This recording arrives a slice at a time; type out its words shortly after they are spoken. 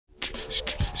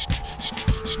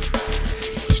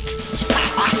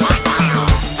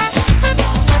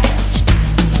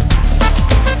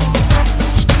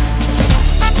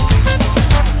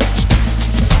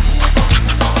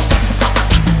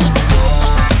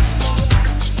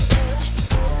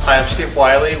I'm Steve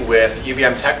Wylie with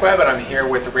UVM TechWeb, and I'm here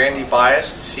with Randy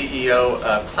Bias, the CEO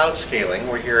of Cloudscaling.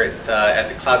 We're here at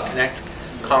the Cloud Connet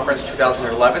Conference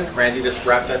 2011. Randy just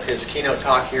wrapped up his keynote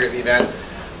talk here at the event.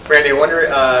 Randy, I wonder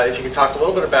if you could talk a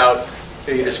little bit about,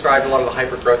 you described a lot of the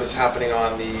hyper growth that's happening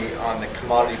on the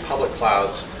commodity public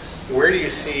clouds. Where do you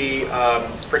see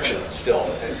friction still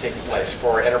taking place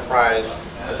for enterprise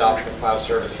adoption of cloud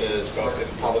services, both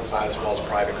in public cloud as well as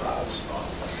private clouds?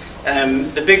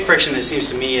 The big friction, it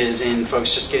seems to me, is in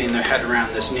folks just getting their head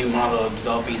around this new model of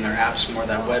developing their apps more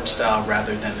that web style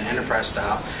rather than the enterprise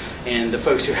style. And the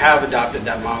folks who have adopted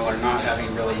that model are not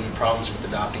having really any problems with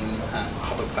adopting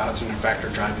public clouds, and in fact are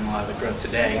driving a lot of the growth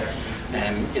today.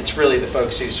 And it's really the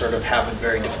folks who sort of have a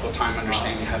very difficult time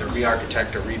understanding how to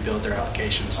re-architect or rebuild their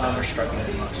applications that are struggling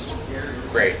the most.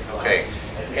 Great. Okay.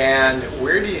 And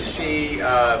where do you see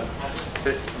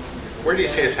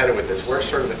us headed with this? Where's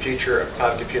sort of the future of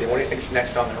cloud computing? What do you think is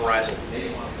next on the horizon?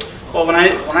 Well, when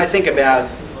I think about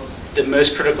the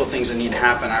most critical things that need to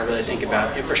happen, I really think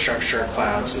about infrastructure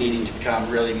clouds needing to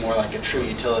become really more like a true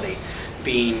utility,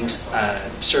 being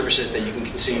services that you can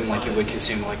consume like you would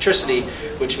consume electricity,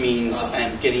 which means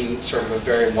getting sort of a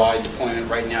very wide deployment.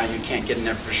 Right now you can't get an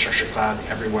infrastructure cloud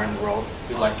everywhere in the world.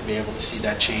 We'd like to be able to see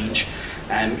that change.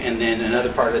 And then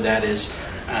another part of that is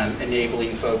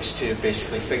enabling folks to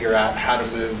basically figure out how to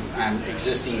move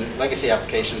existing legacy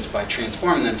applications by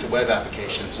transforming them to web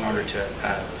applications in order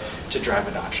to drive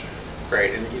adoption.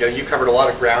 Great. And you covered a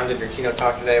lot of ground in your keynote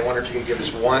talk today. I wonder if you could give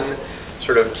us one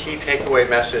sort of key takeaway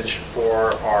message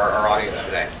for our audience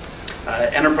today.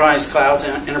 Enterprise clouds,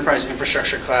 enterprise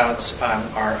infrastructure clouds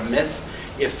are a myth.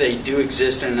 If they do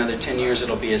exist in another 10 years,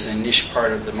 it'll be as a niche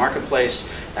part of the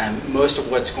marketplace. Most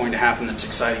of what's going to happen that's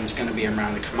exciting is going to be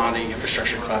around the commodity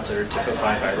infrastructure clouds that are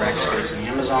typified by Rackspace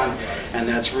and Amazon, and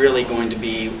that's really going to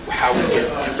be how we get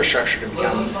infrastructure to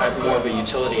become more of a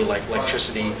utility like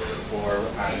electricity or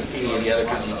any of the other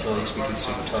kinds of utilities we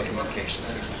consume,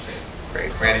 telecommunications, these things.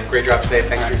 Great. Randy, great job today.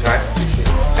 Thanks for your time. Thanks, Steve.